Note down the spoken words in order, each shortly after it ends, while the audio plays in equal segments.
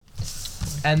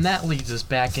And that leads us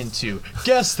back into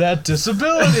guess that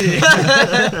disability.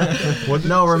 What?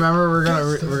 No, remember we're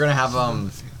gonna have whatever.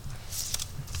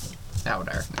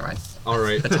 Never mind. All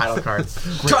right. The title card.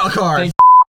 Title card.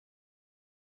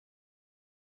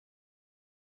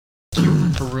 Thank you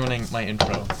for ruining my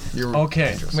intro.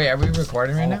 Okay. Wait, are we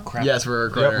recording right now? Crap. Yes, we're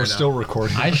recording. Yeah, we're still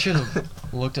recording. I should have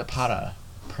looked up how to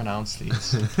pronounce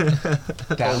these.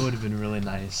 That would have been really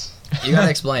nice. You gotta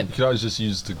explain. You could always just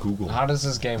use the Google. How does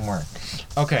this game work?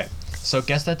 Okay, so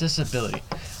guess that disability.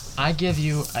 I give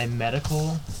you an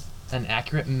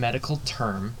accurate medical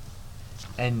term,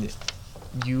 and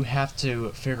you have to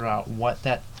figure out what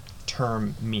that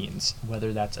term means.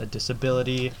 Whether that's a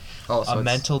disability, a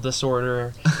mental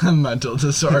disorder, a mental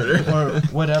disorder, or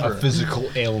whatever. A physical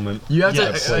ailment. You have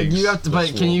Yes. to. You have to.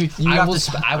 But can you? I will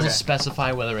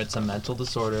specify whether it's a mental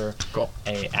disorder,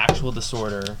 a actual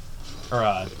disorder, or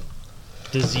a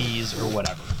disease or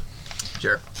whatever.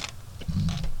 Sure.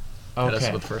 Okay. That's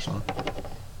the first one.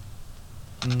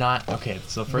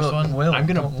 So the first one, I'm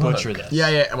gonna butcher this.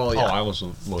 Yeah. Well, yeah. Oh, I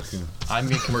wasn't looking. I'm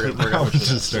gonna completely I was butcher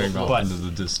just this. staring off But into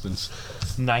the distance.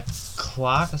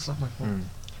 That's not my phone.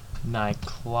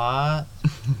 Nyclopia.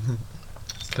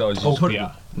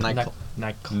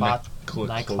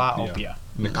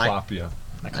 Nyclopia.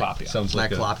 Sounds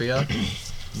like Nyclopia.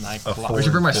 Nyclopia. We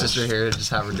should bring my sister here to just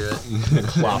have her do it.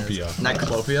 Nyclopia.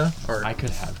 Nyclopia? Or I could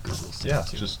have Google say Yeah, it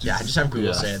too. just have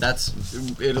Google say it.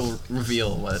 It'll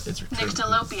reveal what it's.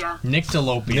 Nyctalopia.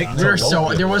 Nyctalopia. We were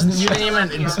so there wasn't you didn't even.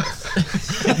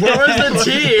 Where was the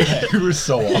T? You were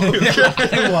so off.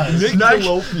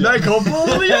 Nyctalopia.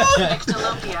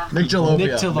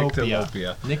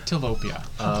 Nyctalopia.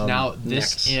 Nyctalopia. Now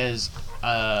this is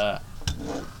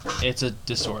it's a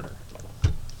disorder.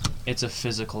 It's a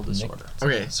physical disorder.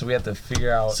 Okay, So we have to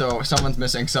figure out. so someone's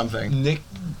missing something.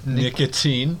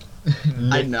 Nicotine.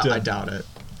 I doubt it.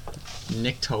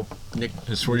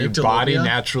 It's where your body Nyctalopia?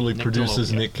 naturally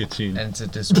produces Nyctalopia. nicotine, And it's a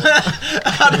disorder.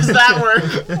 How does that work?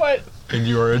 What? and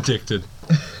you are addicted.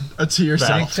 To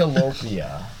yourself.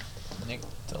 Nyctalopia.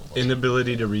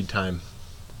 Inability to read time.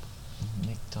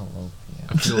 Nyctalopia.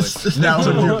 I feel like That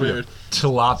would be weird.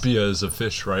 tilapia is a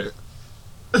fish, right?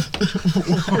 Isn't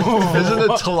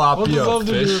a tilapia a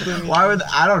fish? Why would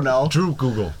I don't know. Drew,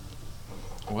 Google.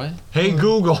 What? Hey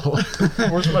Google.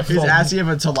 Where's my He's phone? asking if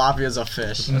a tilapia is a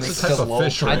fish. That's a type of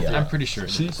fish, right? I'm pretty sure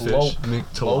it See, is. fish. Lope.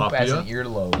 Lope as an Nyctalopia.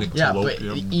 earlobe. Yeah, but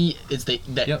Nyctalopia. the E it's the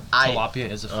Yep. I. Tilapia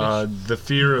is a fish. The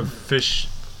fear of fish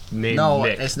named No,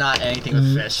 Nick. it's not anything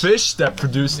with fish. Fish that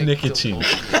produce nicotine.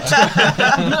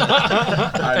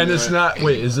 And it's not.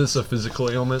 Wait, is this a physical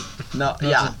ailment? No,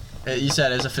 yeah. You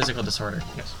said it's a physical disorder.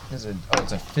 It's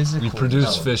a physical. You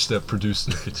produce fish that produce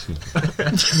nicotine.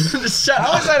 Shut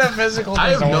How is up. that a physical I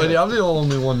have disorder? no idea. I'm the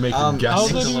only one making How's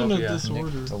guesses. that even a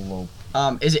Nyctalope.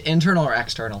 Is it internal or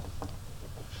external?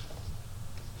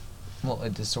 Well,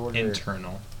 a disorder.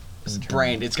 Internal. It's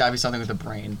brain. It's gotta be something with the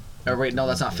brain. Or wait, no,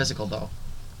 that's not physical though.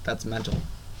 That's mental.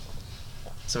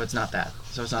 So it's not that.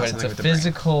 So it's not But something it's with a the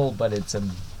physical, but it's a.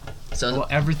 brain. So Well,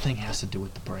 everything has to do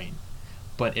with the brain,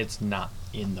 but it's not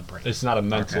in the brain. It's not a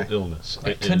mental Okay. illness.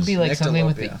 It could be like something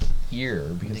with the Nyctalopia. ear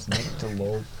because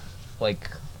nyctalope, like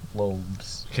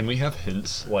lobes. Can we have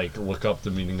hints? Like, look up the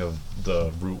meaning of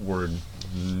the root word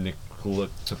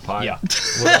nicotopie? Yeah.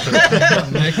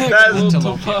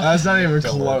 Nyctalopia. that's not even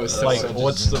close. Like,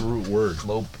 what's the root word?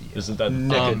 Lopia. Isn't that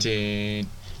Nicotine.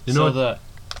 You know So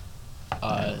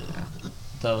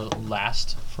the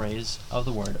last phrase of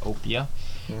the word opia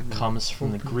comes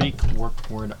from the Greek work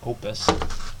word opus,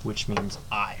 which means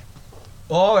eye.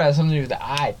 Oh, it has something to do with the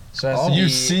eye. So it has to you be-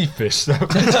 see fish though?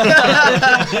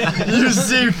 You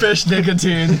see fish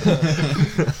nicotine.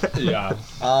 Yeah.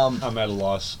 I'm at a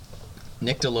loss.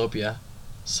 Nyctalopia.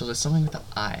 So there's something with the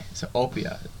eye. So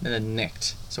opia and then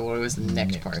nicked. So what was the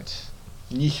nicked Nicked. part?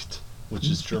 Nicht, which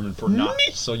is German for not.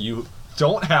 So you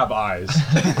don't have eyes.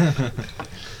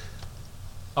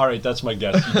 All right, that's my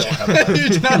guess.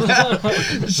 You don't have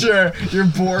eyes. Sure, you're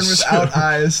born without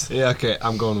eyes. Yeah, okay,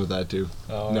 I'm going with that too.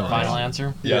 No. Final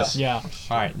answer? Yes. Yeah.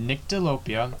 All right.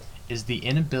 Nyctalopia is the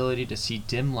inability to see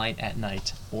dim light at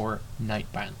night or night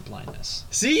blindness.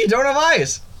 See, you don't have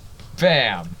eyes.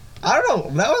 Bam. I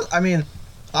don't know. That was. I mean,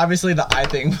 obviously the eye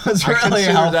thing was I really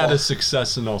consider helpful. that a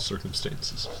success in all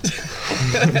circumstances.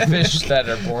 Fish that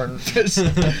are born fish.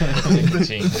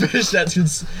 nicotine. Fish that's.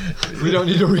 We don't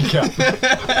need to recap.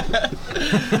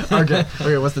 Okay.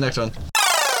 Okay. What's the next one?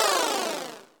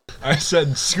 I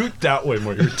said, scoot that way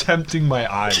more. You're tempting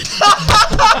my eyes.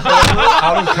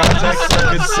 Out of context,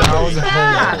 it sounds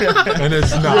horrible. And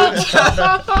it's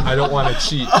not. I don't want to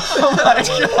cheat.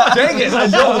 Dang it, I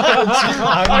don't want to cheat.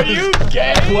 Are you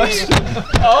gay?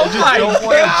 Oh my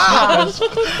god!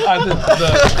 On the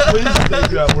quiz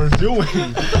thing that we're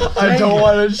doing. I don't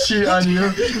want to cheat on you.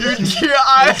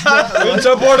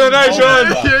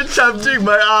 Insubordination! You're tempting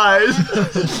my eyes.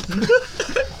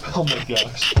 Oh my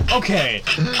gosh. Okay,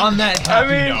 on that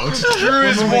happy note, Drew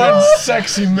is one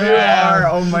sexy man.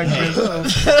 Oh my god.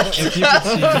 if you could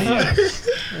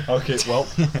see me. Okay, well,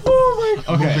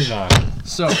 Okay, moving on.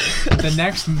 so the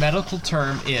next medical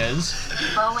term is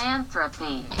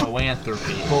Boanthropy.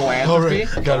 boanthropy. Boanthropy?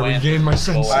 Alright, gotta regain my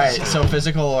senses. Alright, so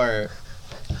physical or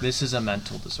This is a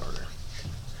mental disorder.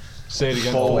 Say it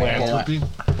again. Boanthropy.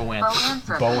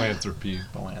 Boanthropy. Boanthropy.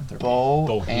 Boanthropy.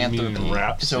 Bohemian Boanthropy.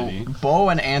 Rhapsody. So bo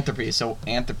and anthropy. So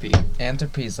anthropy.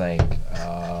 Anthropy's like,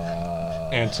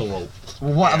 Antelope.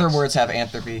 What Ants. other words have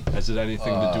anthropy? Has it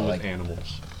anything to do with like-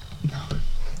 animals?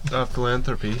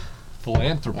 Philanthropy.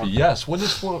 Philanthropy. Yes. What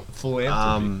is philanthropy?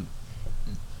 I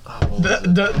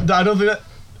don't think that.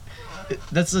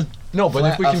 That's a no, but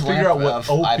if we a can figure out what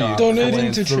I don't know.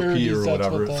 Donating to philanthropy charities, or that's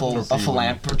whatever. what that philanthropy a would be.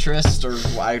 philanthropist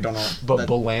or I don't know. But That-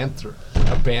 bolanthropy.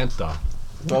 A bantha.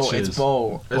 bo. which It's is-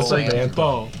 bo. It's like Bantha.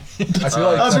 Bo. I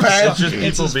feel like It's just It's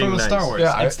people just being from nice. Star Wars.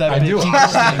 Yeah, it's that I big do. king from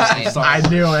Star I Wars.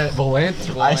 knew it.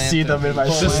 philanthropy. I see them in my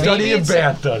The sleep. study Maybe of it's a-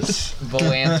 banthas.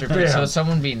 boanthropy. So Bam.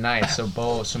 someone be nice.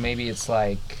 So so maybe it's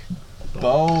like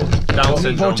Bo. Down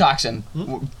syndrome. Botoxin.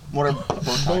 What are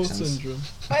Botoxins? syndrome.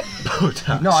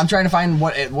 No, I'm trying to find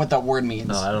what that word means.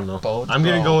 No, I don't know. Bo- I'm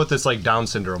gonna Bo- go with this like Down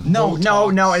syndrome. No,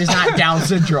 it is not Down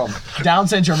syndrome. Down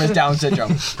syndrome is Down syndrome.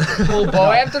 well,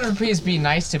 boanthropy is being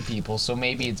nice to people. So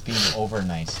maybe it's being over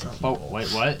nice to people. Oh, wait,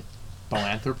 what?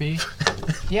 Boanthropy?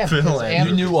 Yeah, Philanthropy.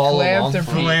 You knew all along.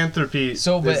 philanthropy. Philanthropy.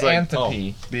 So, but is like,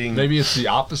 anthropy, being Maybe it's the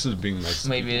opposite of being nice. to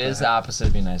maybe it people. is the opposite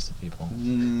of being nice to people.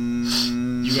 You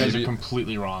guys Maybe- are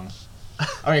completely wrong.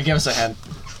 Okay, give us a hint.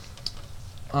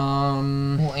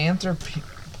 Well, anthropy.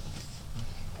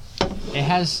 It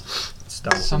has It's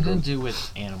Down something syndrome. to do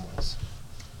with animals.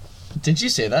 Did you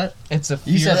say that? It's a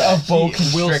You fear said that. of boa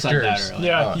Will said that constrictors. earlier.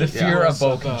 Yeah, The he fear of said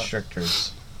boa that.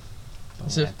 constrictors.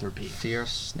 Is it Boanthropy. fear of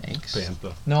snakes?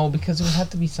 Bantha. No, because it would have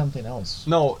to be something else.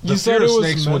 No, the You said fear of it was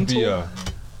snakes would be mental?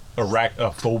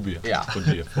 a phobia. Yeah. Would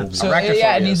be a phobia. So Arachnophobia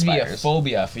yeah, it needs to be a spiders.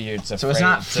 phobia for you. It's a So it's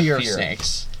not fear of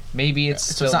snakes. Maybe it's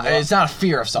So it's not a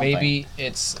fear of something. maybe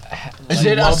it's Is To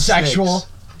it a love sexual?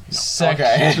 sex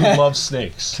Okay. to love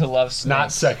snakes. to love snakes.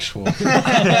 Not sexual.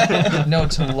 No,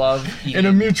 to love In a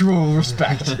eating. mutual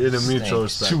respect. In a mutual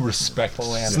Snakes. respect. to respect.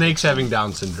 Philanthropy. Snakes having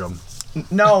Down syndrome.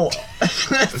 No.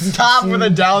 Stop with the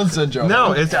Down syndrome.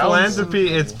 No, it's philanthropy.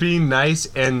 It's being nice,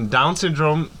 and Down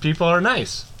syndrome people are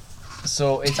nice.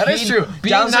 So it's That is being, true.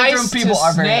 Being Down syndrome nice people to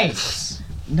are very snakes.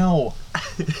 No.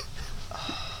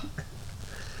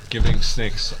 Giving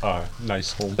snakes a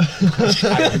nice home. What's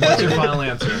your final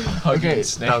answer? Okay.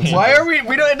 Snakes. Why are we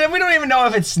don't even know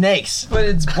if it's snakes. But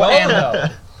it's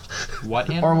boa. What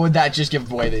Or animal? would that just give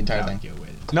away the entire thing?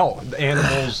 No, the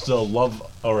animals, the love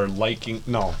or liking.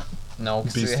 No. No,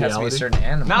 because it has to be a Bestiality? certain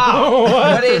animal. No.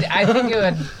 But I think it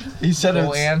would He said it's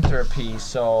boanthropy.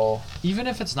 So Even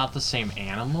if it's not the same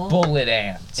animal, bullet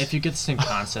ants. if you get the same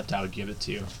concept, I would give it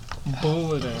to you.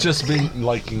 Bullet ant. Just being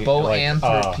liking it.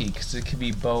 boanthropy, because it could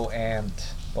be boant.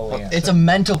 it's a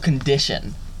mental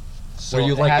condition. So where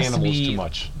you it like has to animals be- too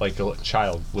much, like a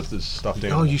child with this stuffed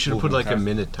animal. Oh, you should have put moving like a fast.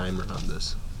 minute timer on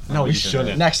this. No, you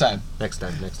shouldn't. Next time. Next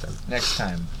time. Next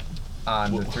time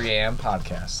on the 3 a.m.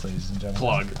 podcast, ladies and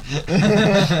gentlemen.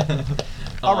 Plug.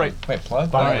 All right. Wait, plug?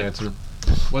 Final Alright. answer.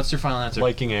 What's your final answer?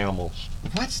 Liking animals.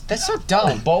 What? That's so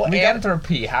dumb.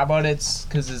 Boanthropy. How about it's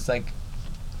because it's like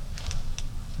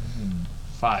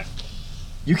 5.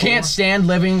 You can't stand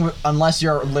living unless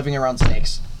you're living around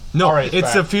snakes. No, All right, it's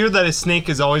back. the fear that a snake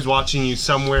is always watching you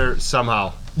somewhere,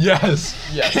 somehow. Yes.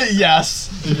 Yes.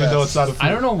 Even though it's not a. I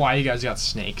don't know why you guys got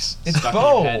snakes. It's stuck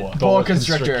boa. in your head. Boa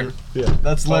constrictor. Yeah.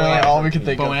 That's literally all we can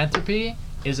think of. Boanthropy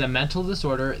is a mental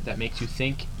disorder that makes you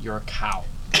think you're a cow.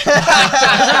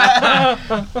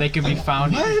 They can be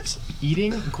found What?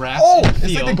 eating grass Oh, in a it's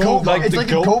field. like the goat. like It's the like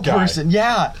a goat goat guy. person.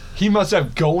 Yeah. He must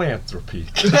have goanthropy.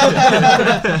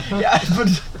 Yeah.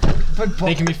 But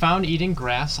They can be found eating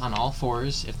grass on all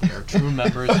fours if they are true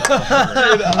members of the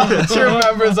herd. true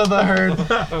members of the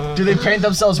herd. Do they paint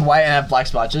themselves white and have black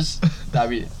splotches? That'd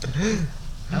be.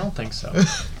 I don't think so.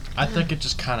 I think it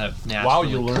just kind of naturally. Wow,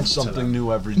 you learn comes to something them.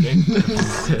 new every day.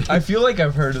 I feel like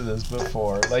I've heard of this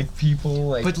before. Like people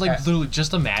like. But like literally,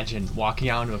 just imagine walking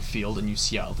out into a field and you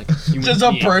see a like a human Just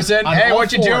a being person. on Hey, all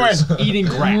what you fours doing? Eating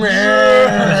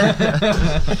grass.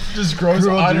 just gross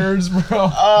udders, bro.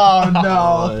 Oh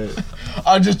no!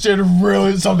 I just did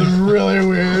something really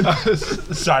weird.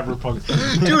 Cyberpunk.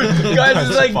 Dude, guys,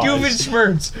 it's like Justifies.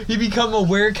 Doofenshmirtz. He become a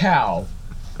werecow.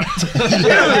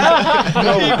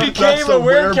 No, He became a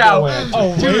werecow.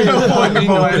 Oh,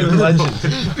 Dude, legend.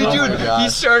 Dude, God. he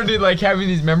started like having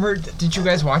these. Remember? Did you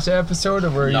guys watch that episode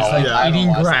of where he's No, like I haven't eating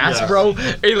watched grass, that. bro?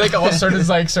 And he like all of a sudden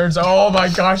starts. Oh my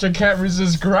gosh, I can't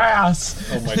resist grass.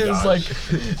 Oh my It was gosh.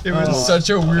 like it was such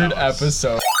a weird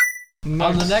episode. On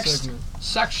the next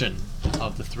section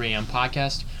of the 3am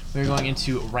podcast, we're going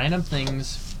into random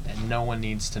things that no one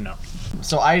needs to know.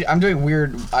 So I'm doing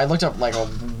weird. I looked up like a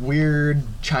weird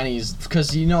Chinese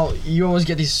because you always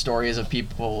get these stories of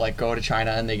people like go to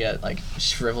China and they get like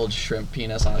shriveled shrimp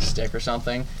penis on a stick or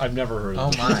something. I've never heard Oh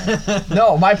of that. my.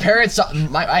 No, my parents.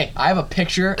 I have a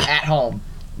picture at home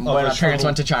when Of a my parents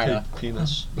went to shriveled China.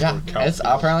 Penis. Yeah, Or cow it's penis.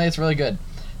 apparently it's really good.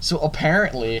 So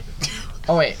apparently,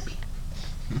 oh wait,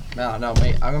 no,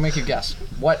 mate, I'm gonna make you guess.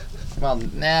 What? Well,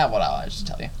 what I'll just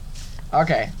tell you.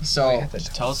 Okay, so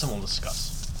Just tell us and we'll discuss.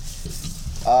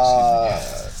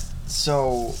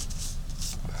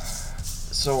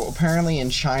 so apparently in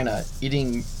China,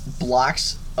 eating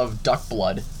blocks of duck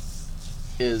blood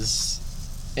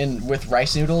with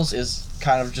rice noodles is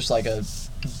kind of just like a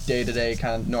day-to-day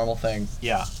kind of normal thing.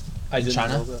 Yeah. I didn't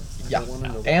China? know that. Yeah, I wanna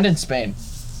know that. and in Spain.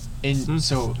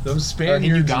 So Those Spaniards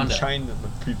in Uganda. China,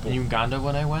 the people. in Uganda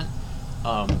when I went,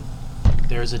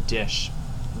 there's a dish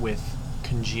with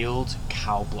congealed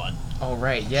cow blood. Oh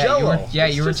right, yeah, Jell-O.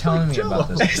 you were It's just telling like me about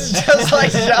Jell-O. this. It's just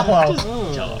like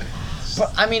Jell-O. Jello.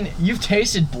 But I mean, you've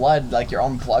tasted blood, like your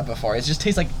own blood before. It just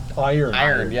tastes like Iron.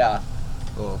 iron. Yeah.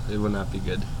 Oh, it would not be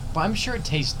good. But I'm sure it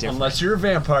tastes different. Unless you're a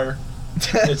vampire,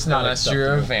 it's not Unless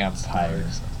you're a acceptable. vampire.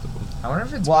 I wonder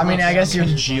if it's. Well, I mean, I guess you're.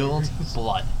 congealed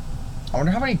blood. I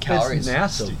wonder how many calories. It's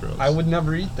nasty. I would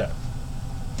never eat that.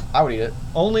 I would eat it.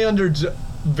 Only under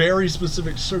very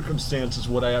specific circumstances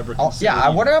would I ever Oh, consider yeah, I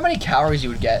eating wonder how many calories you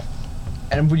would get.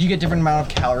 And would you get different amount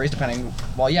of calories depending?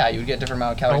 Well, yeah, you would get different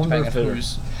amount of I calories wonder depending on if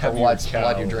who's there's or heavier what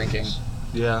blood you're calories. drinking.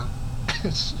 Yeah.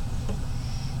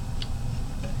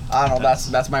 I don't know.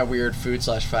 That's my weird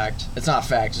food/fact. It's not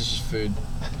fact. It's just food.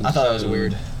 I thought that was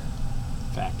weird.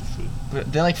 Fact of food. But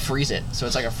they like freeze it, so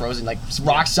it's like a frozen, like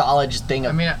rock solid thing.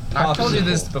 I mean, I've told you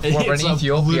this before, but It's in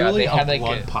Ethiopia literally they had a like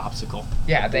blood a popsicle.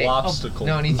 yeah they Lobstacle.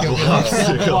 no in Ethiopia.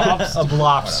 A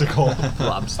blobsicle.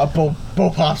 a bo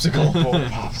popsicle.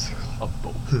 A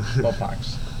boat.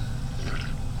 Bopox.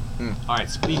 All right.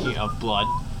 Speaking of blood,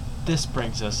 this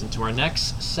brings us into our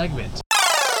next segment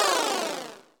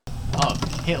of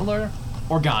Hitler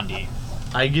or Gandhi.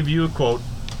 I give you a quote,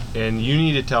 and you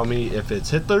need to tell me if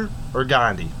it's Hitler or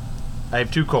Gandhi. I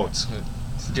have two quotes.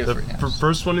 The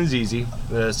first one is easy.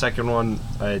 The second one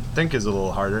I think is a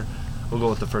little harder. We'll go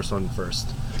with the first one first.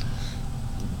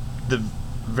 The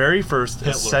very first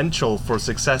Hitler. essential for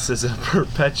success is a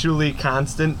perpetually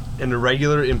constant and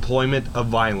irregular employment of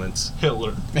violence.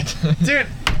 Hitler. Dude,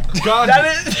 Gandhi.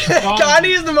 that is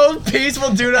Gandhi is the most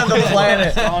peaceful dude on the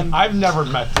planet. I've never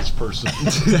met this person.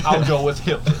 I'll go with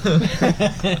Hitler.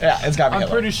 Yeah, it's gotta be I'm Hitler.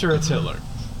 pretty sure it's Hitler.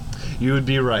 You would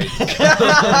be right.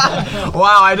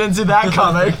 Wow, I didn't see that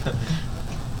coming.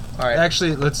 All right.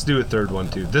 Actually, let's do a third one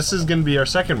too. This is going to be our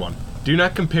second one. Do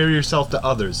not compare yourself to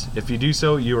others. If you do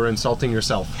so, you are insulting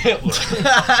yourself. Hitler.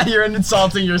 You're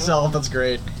insulting yourself. That's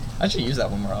great. I should use that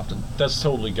one more often. That's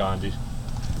totally Gandhi.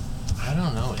 I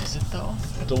don't know. Is it though?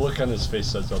 The look on his face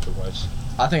says otherwise.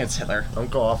 I think it's Hitler. Don't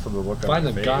go off of the look Find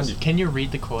on the your Gandhi. face. Can you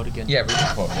read the quote again? Yeah, read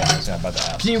the quote. Yeah, I was about to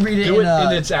ask. Can you read it Do in, it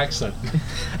in its accent.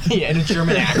 Yeah, in a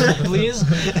German accent, please.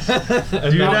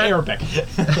 Do Not not- Arabic.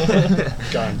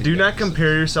 Gandhi. Do not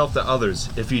compare yourself to others.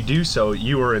 If you do so,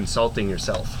 you are insulting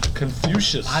yourself.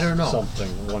 Confucius. I don't know.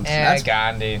 Something once. That's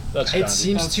Gandhi. Gandhi. It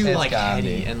seems too It's like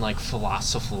Gandhi. heady and like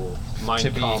philosophical. Mein to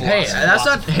be- Kampf. Hey, that's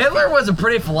not. Hitler was a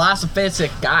pretty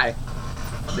philosophic guy.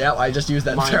 Yeah, I just used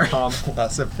that Mein term. Kampf.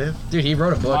 That's a fifth. Dude, he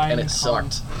wrote a book and Mein it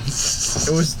sucked. Kampf.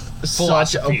 It was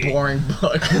such a Philosophy. boring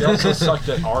book. He also sucked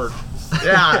at art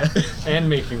Yeah. and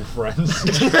making friends.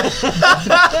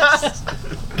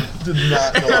 Did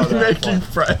not know how And that making fun.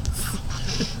 friends.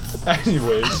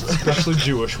 Anyways, Especially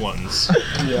Jewish ones.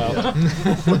 yeah.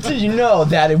 Well, did you know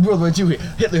that in World War II,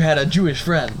 Hitler had a Jewish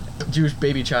friend, Jewish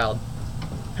baby child?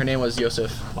 Her name was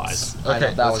Yosef. Lies. I know,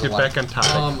 Okay, that let's was a get lie. back on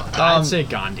topic. I'd say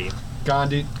Gandhi.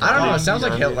 Gandhi. I don't know. It Gandhi, sounds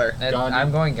like Gandhi. Hitler. And Gandhi.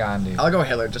 I'm going Gandhi. I'll go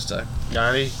Hitler just to.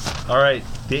 Gandhi. All right.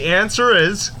 The answer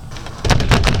is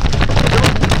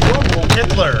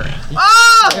Hitler.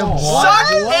 Suck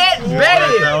it,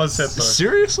 baby! That was Hitler.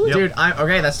 Seriously? Yep. Dude,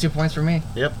 okay, that's 2 points for me.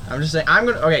 Yep. I'm just saying,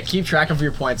 okay, keep track of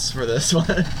your points for this one.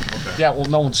 Yeah, well,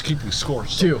 no one's keeping score.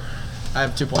 So. 2. I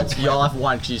have 2 points. Y'all have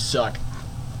 1 because you suck.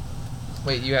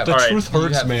 Wait, you have. The All right. truth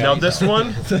hurts, have- man. Now this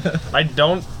one, I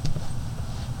don't.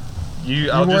 I'll You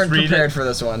just weren't read prepared it. for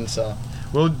this one, so.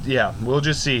 We'll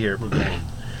just see here.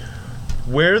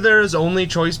 Where there is only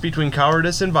choice between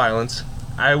cowardice and violence,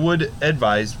 I would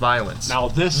advise violence. Now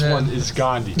this one is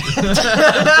Gandhi.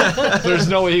 There's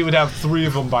no way he would have 3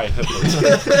 of them by Hitler.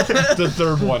 The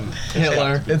third one,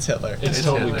 Hitler. It's Hitler. it's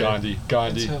totally Hitler. Gandhi.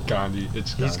 Gandhi. Hitler. Gandhi.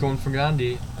 It's Gandhi. He's going for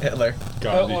Gandhi. Hitler.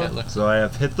 Gandhi. Hitler. So I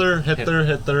have Hitler,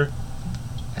 Hitler,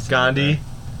 Gandhi.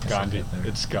 Gandhi.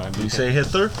 It's Gandhi. You say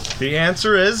Hitler? The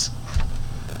answer is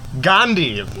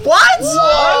Gandhi.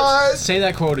 What? Say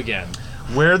that quote again.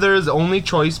 Where there is only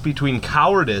choice between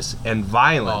cowardice and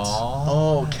violence,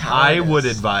 Oh, cowardice. I would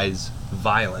advise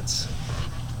violence.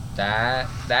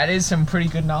 That is some pretty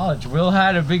good knowledge. Will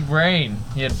had a big brain.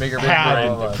 He had bigger brain than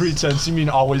all of Had. us. Pretense, you mean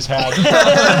always had.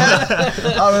 I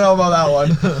don't know about that one.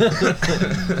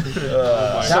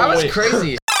 So That was wait.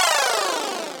 crazy.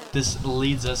 This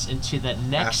leads us into the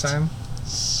next Halftime?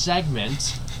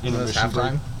 segment Intermission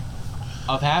halftime?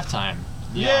 of halftime.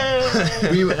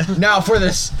 Yeah. Now for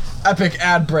this epic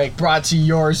ad break brought to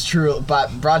yours truly,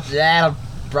 brought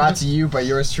to you by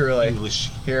yours truly. English.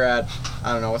 Here at,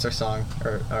 I don't know, what's our song,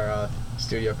 or our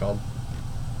studio called?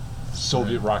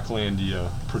 Soviet Rocklandia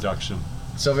production.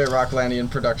 Soviet Rocklandian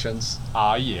Productions.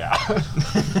 Ah, yeah.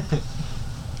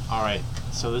 All right.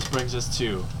 So this brings us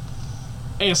to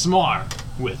ASMR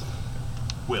with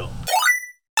Will.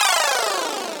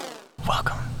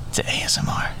 Welcome to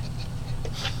ASMR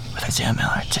with Isaiah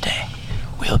Miller. Today,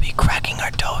 we'll be cracking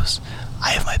our toes. I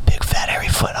have my big fat hairy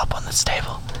foot up on this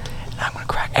table, and I'm gonna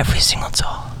crack every single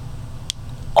toe.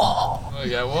 Oh. I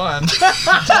got one.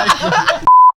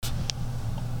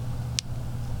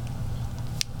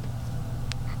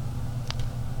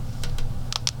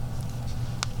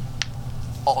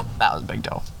 Oh, that was a big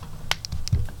toe.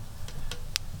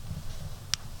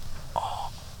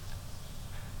 Oh.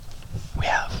 We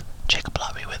have Jacob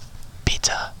Lobby with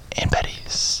pizza and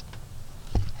Betty's.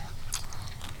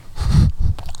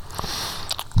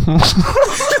 That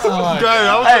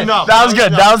was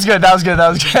good. That was good. That was good. That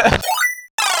was good.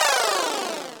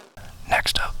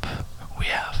 Next up, we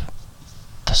have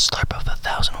the slurp of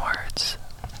 1,000 words.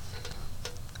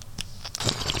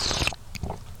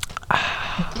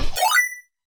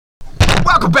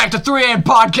 Welcome back to 3 AM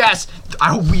Podcast. I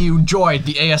hope you enjoyed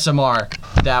the ASMR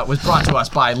that was brought to us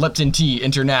by Lipton Tea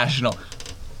International.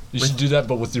 You should do that,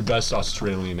 but with your best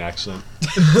Australian accent.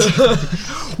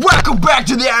 Welcome back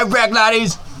to the Iraq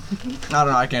ladies. I don't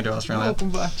know. I can't do Australian.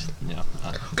 Welcome back. Yeah.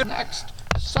 Next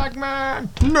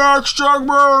segment. Next segment.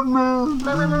 All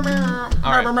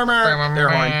right. They're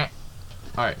horny.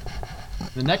 All right.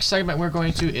 The next segment we're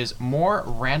going to is more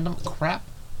random crap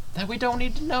that we don't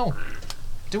need to know.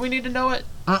 Do we need to know it?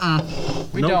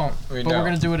 We don't. But we're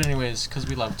gonna do it anyways because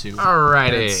we love to.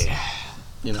 Alrighty.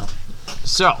 You know.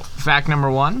 So, fact number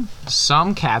 1: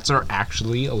 some cats are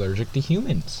actually allergic to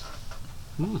humans.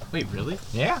 Wait, really?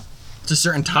 Yeah, To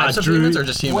certain types of Drew, humans or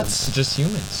just humans? just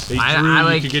humans. Hey, I Drew,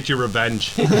 like. you could get your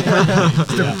revenge.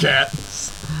 Cat.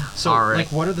 So, All right.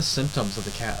 like, what are the symptoms of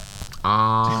the cat?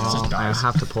 I dies.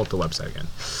 have to pull up the website again.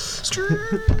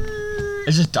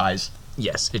 It just dies.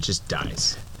 Yes, it just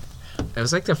dies. It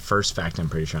was like the first fact I'm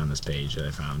pretty sure on this page that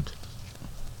I found.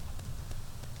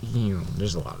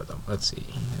 There's a lot of them. Let's see.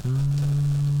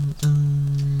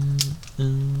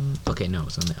 Okay, no,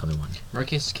 it's on the other one.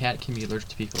 Marquez cat can be allergic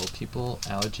to people. People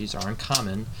allergies are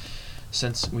uncommon.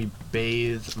 Since we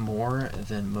bathe more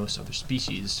than most other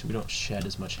species, we don't shed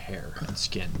as much hair and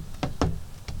skin.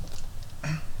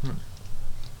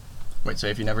 Wait, so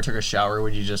if you never took a shower,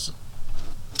 would you just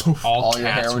All all your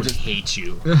cats hair would would just- hate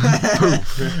you.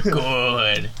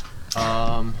 good?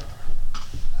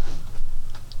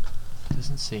 It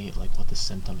doesn't say like what the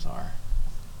symptoms are.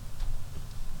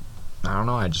 I don't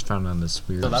know. I just found it on this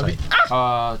weird So that'd site. be-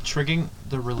 Triggering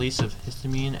the release of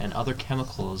histamine and other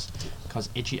chemicals cause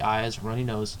itchy eyes, runny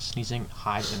nose, sneezing,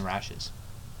 hives, and rashes.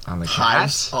 On the cat.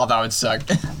 Hives? Oh, that would suck.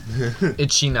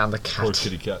 Itching on the cat. Poor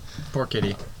kitty cat. Poor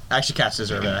kitty. Actually, cats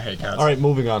deserve it. I hate cats. All right,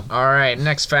 moving on. All right,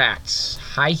 next fact.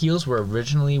 High heels were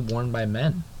originally worn by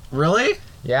men. Really?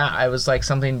 Yeah, it was like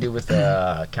something to do with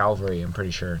the cavalry, I'm pretty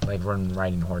sure. Like when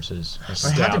riding horses. Or It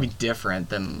had to something. be different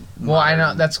than. Well, I know,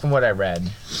 modern. that's what I read.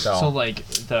 So like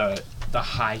the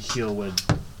high heel would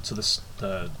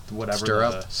the whatever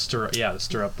Stirrup? the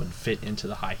stirrup would fit into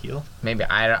the high heel. Maybe,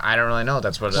 I don't really know.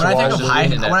 That's what When I think was of high,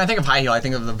 reading it. when I think of high heel, I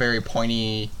think of the very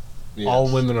pointy Yes. All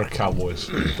women are cowboys.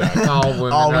 In fact. All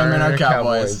women are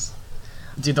cowboys.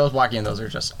 Dude, those walking in those are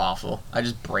just awful. I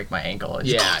just break my ankle.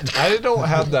 Yeah. I don't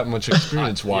have that much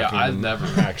experience walking. I've in, never.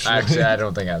 Actually, I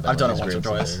don't think I have that I've done it much once or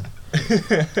experience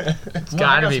twice. either. It's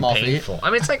Gotta be painful. I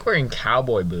mean, it's like wearing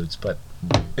cowboy boots, but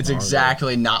It's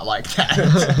exactly not like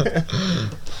that.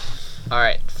 all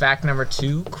right. Fact number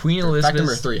 2: Queen Elizabeth. Fact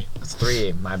number 3. It's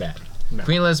 3. My bad.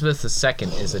 Queen Elizabeth II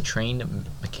is a trained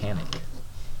mechanic.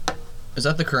 Is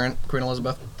that the current Queen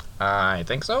Elizabeth? I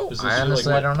think so. Is this I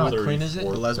honestly like, I don't know. What queen is it?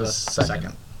 Elizabeth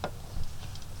second. II.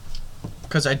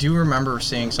 Because I do remember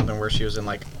seeing something where she was in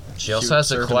like. She also has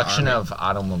a served in the collection army. of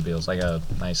automobiles, like a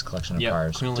nice collection of Yeah,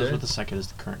 cars. Queen Elizabeth II is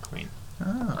the current queen.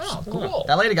 Oh, cool.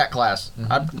 That lady got class.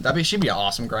 She'd be an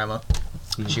awesome grandma.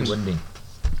 She would be.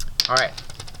 All right.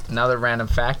 Another random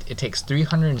fact: it takes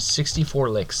 364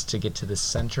 licks to get to the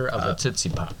center of a Tootsie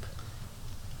Pop.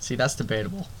 See, that's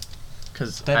debatable.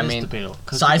 Because That is mean, debatable.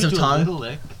 'Cause size you of could do tongue? A little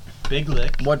lick, big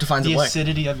lick. what defines The a lick?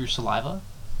 acidity of your saliva.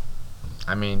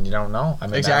 I mean, you don't know. I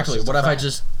mean, Exactly. that was What if I fact.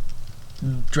 just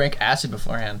drank acid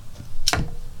beforehand?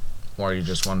 Or you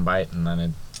just one bite and then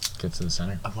it gets to the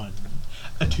center. A 1,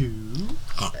 a 2.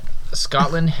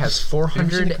 Scotland has seen the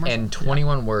commercial?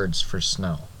 421 words for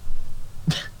snow.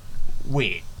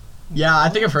 Wait, Yeah, I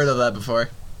think I've heard of that before.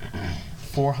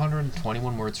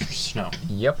 421 words for snow.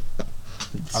 Yep.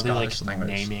 Are they like Scottish language.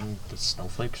 naming the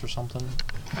snowflakes or something?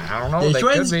 I don't know. They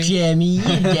could be. Jimmy.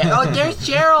 Oh, there's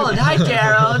Gerald. Hi,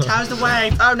 Gerald. How's the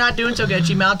wife? Oh, not doing so good.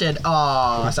 She melted.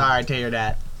 Oh, sorry to hear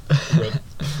that.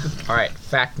 All right.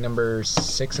 Fact number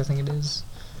 6, I think it is.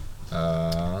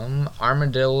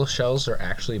 Armadillo shells are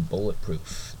actually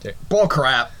bulletproof. Bull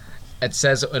crap. It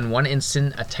says in one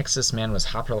instant, a Texas man was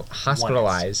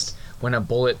hospitalized when a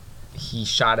bullet he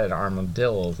shot at an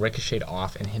armadillo ricocheted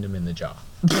off and hit him in the jaw.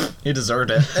 He deserved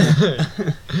it.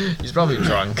 He's probably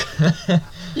drunk.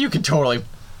 You could totally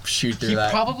shoot through He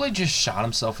that. probably just shot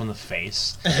himself in the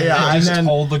face. Yeah, and and just then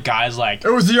told the guys like,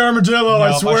 it was the armadillo. "Nope, I I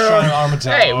shot an swear.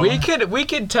 armadillo." Hey, we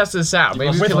could test this out.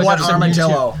 Maybe we With could look what up some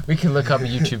armadillo? YouTube, we can look up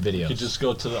YouTube videos. You could just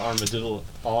go to the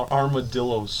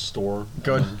armadillo store.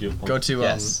 Go and give them- go to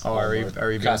Yes. are we being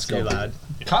Costco. lad?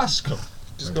 Costco.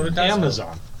 Just go to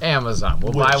Amazon. Amazon.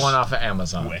 We'll Wish. buy one off of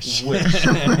Amazon. Wish.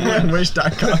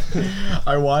 Wish.com.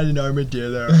 I want an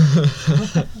armadillo.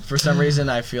 For some reason,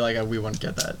 I feel like we wouldn't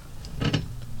get that.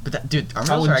 But that, dude,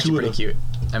 armadillos are actually pretty cute.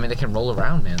 I mean, they can roll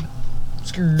around, man.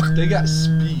 They got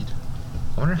speed.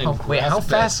 I wonder how. And Wait, how graphic.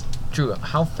 fast? Drew,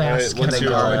 how fast Alright, can what's they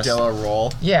your go? Armadillo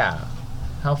roll. Yeah.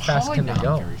 How fast Probably can they not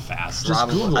go? very fast. Just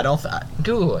Probably. Google. I don't.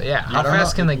 Google it. Yeah. How don't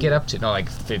fast know. can they get up to? No, like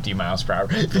 50 miles per hour.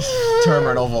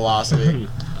 Terminal velocity.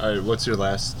 All right, what's your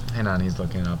last? Hang on, he's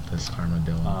looking up this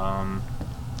armadillo.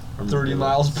 30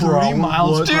 miles per 30 hour.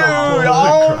 miles What? per Dude, hour.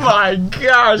 oh my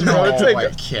gosh, bro! No, It's like, I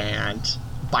can't.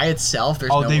 By itself,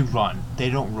 there's Oh, no. they run.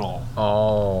 They don't roll.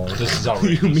 oh, This is What do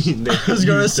you outrageous. mean? They I was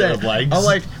gonna use their say. legs. I'm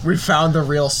like, we found the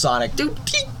real Sonic. Dude,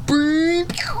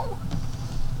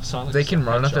 Sonic's they can a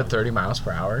run up to hedgehog. 30 miles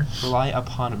per hour. Rely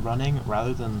upon running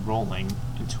rather than rolling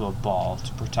into a ball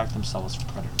to protect themselves from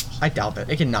predators. I doubt that.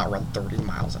 It cannot run 30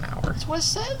 miles an hour. That's what it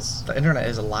says. The internet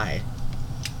is a lie.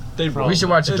 They roll. We should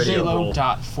watch a video.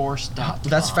 Halo.force.com.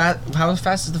 That's fast. How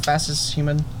fast is the fastest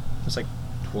human? It's like,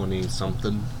 20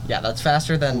 something. yeah, that's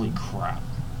faster Holy than. crap.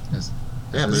 Yeah,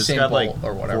 but it's Usain got like Bolt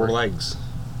or whatever. 4 legs.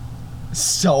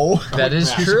 So. That is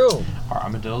Massive. true. Are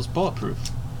armadillos bulletproof?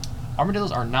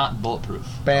 Armadillos are not bulletproof.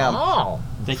 Bam. Oh,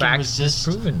 They can fact resist.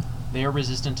 proven. They are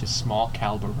resistant to small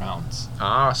caliber rounds.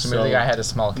 Ah, so maybe the guy had a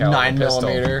small caliber 9 pistol.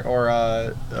 millimeter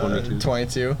or 22.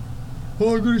 22.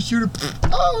 Oh, I'm gonna shoot it.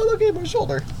 Oh, look at my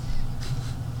shoulder.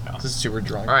 Yeah. This is super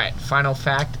drunk. All right, final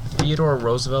fact: Theodore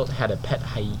Roosevelt had a pet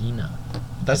hyena.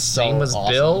 That's His so name was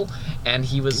awesome. Bill, and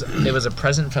it was a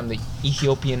present from the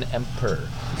Ethiopian emperor.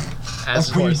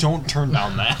 As We don't turn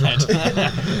down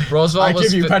that. Roosevelt I was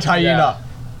give you pet hyena. yeah.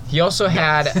 He also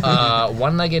had a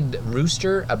one-legged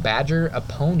rooster, a badger, a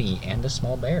pony, and a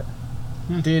small bear.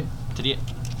 Dude, Did he?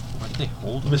 Why did they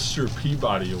hold him? Mr.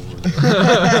 Peabody over there.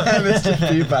 Mr.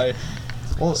 Peabody.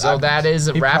 Well, So that is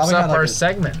he wraps probably up had, like, our a-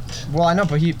 segment. Well, I know,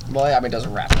 but yeah, I mean, it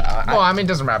doesn't wrap it up. Well, I mean, it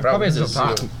doesn't wrap it up. Probably It's has still a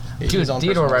talk. zoo. Dude, His own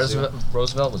Theodore personal zoo.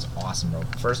 Roosevelt was awesome, bro.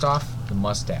 First off, the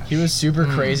mustache. He was super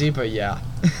crazy, but yeah.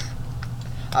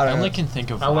 I I don't only know. can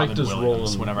think of I like Robin this Williams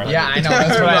rolling- whenever Yeah, I think know.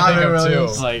 That's what I think Robin of Williams.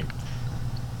 It's too. like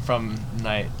from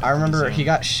Night. at I the remember he Museum.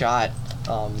 got shot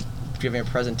giving a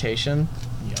presentation.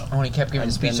 Yeah. Oh, and he kept giving a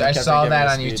And speech. then I they kept saw giving that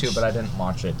a on speech. YouTube, but I didn't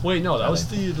watch it. Wait, no, that was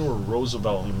Really? Theodore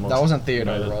Roosevelt. That wasn't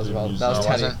Theodore Roosevelt. That was No, it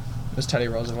Teddy. wasn't? It was Teddy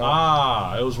Roosevelt.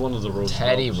 Ah, it was one of the Roosevelts.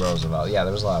 Teddy Roosevelt. Yeah,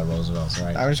 there was a lot of Roosevelts,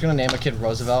 right? I'm just gonna name a kid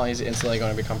Roosevelt, and he's instantly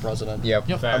going to become president.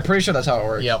 Yep. I'm pretty sure that's how it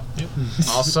works. Yep.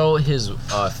 Also, his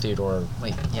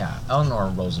Eleanor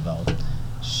Roosevelt.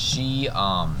 She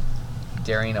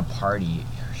during a party,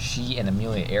 she and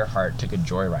Amelia Earhart took a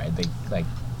joyride. They like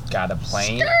got a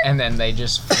plane and then they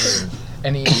just flew.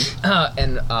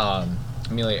 And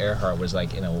Amelia Earhart was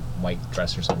like in a white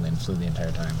dress or something and flew the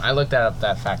entire time. I looked up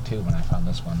that fact too when I found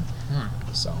this one.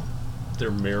 So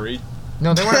They're married.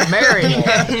 no, they weren't married.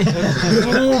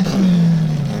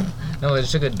 No, they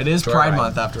just took a. It is Pride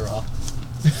Month after all.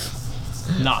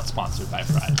 Not sponsored by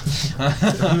Pride.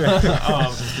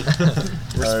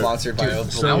 We're sponsored by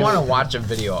Oak I want to watch a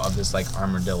video of this like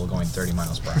armadillo going 30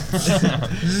 miles per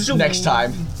hour. Next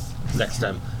time. Next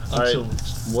time. All right.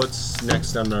 What's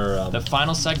next on our? The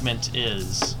final segment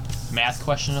is math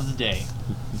question of the day.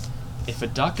 If a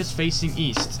duck is facing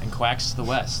east and quacks to the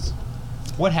west,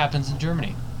 what happens in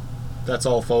Germany? That's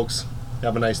all, folks.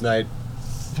 Have a nice night.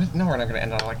 No, we're not gonna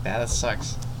end on like that. That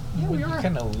sucks. Yeah, we are.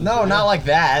 No, not like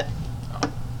that.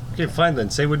 Okay, fine then.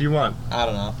 Say what you want. I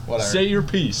don't know. Whatever. Say your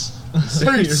piece. Say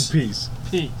your piece.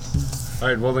 Peace. All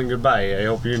right. Well then, goodbye. I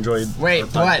hope you enjoyed. Wait, our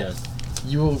what? podcast.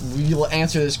 We will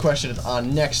answer this question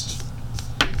on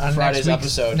Friday's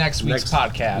episode. Next week's Next-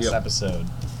 podcast yep. episode.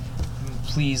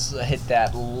 Please hit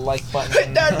that like button.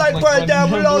 Hit that like button down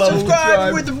below.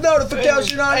 Subscribe with the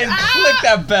notification on and it. click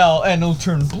that bell, and it'll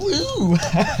turn blue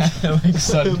like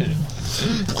Sunday.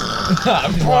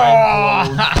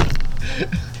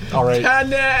 All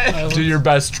right. Do your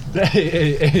best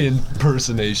AAA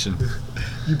impersonation.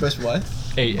 You best what?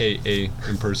 AAA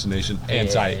impersonation.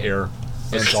 Anti-air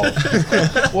assault.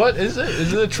 What is it?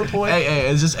 Is it a triple A?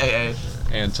 AA. It's just AA.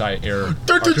 Anti-air.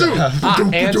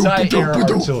 Anti-air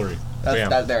artillery. That's Bam.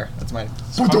 that there. That's mine.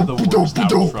 It's probably the worst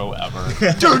outro ever.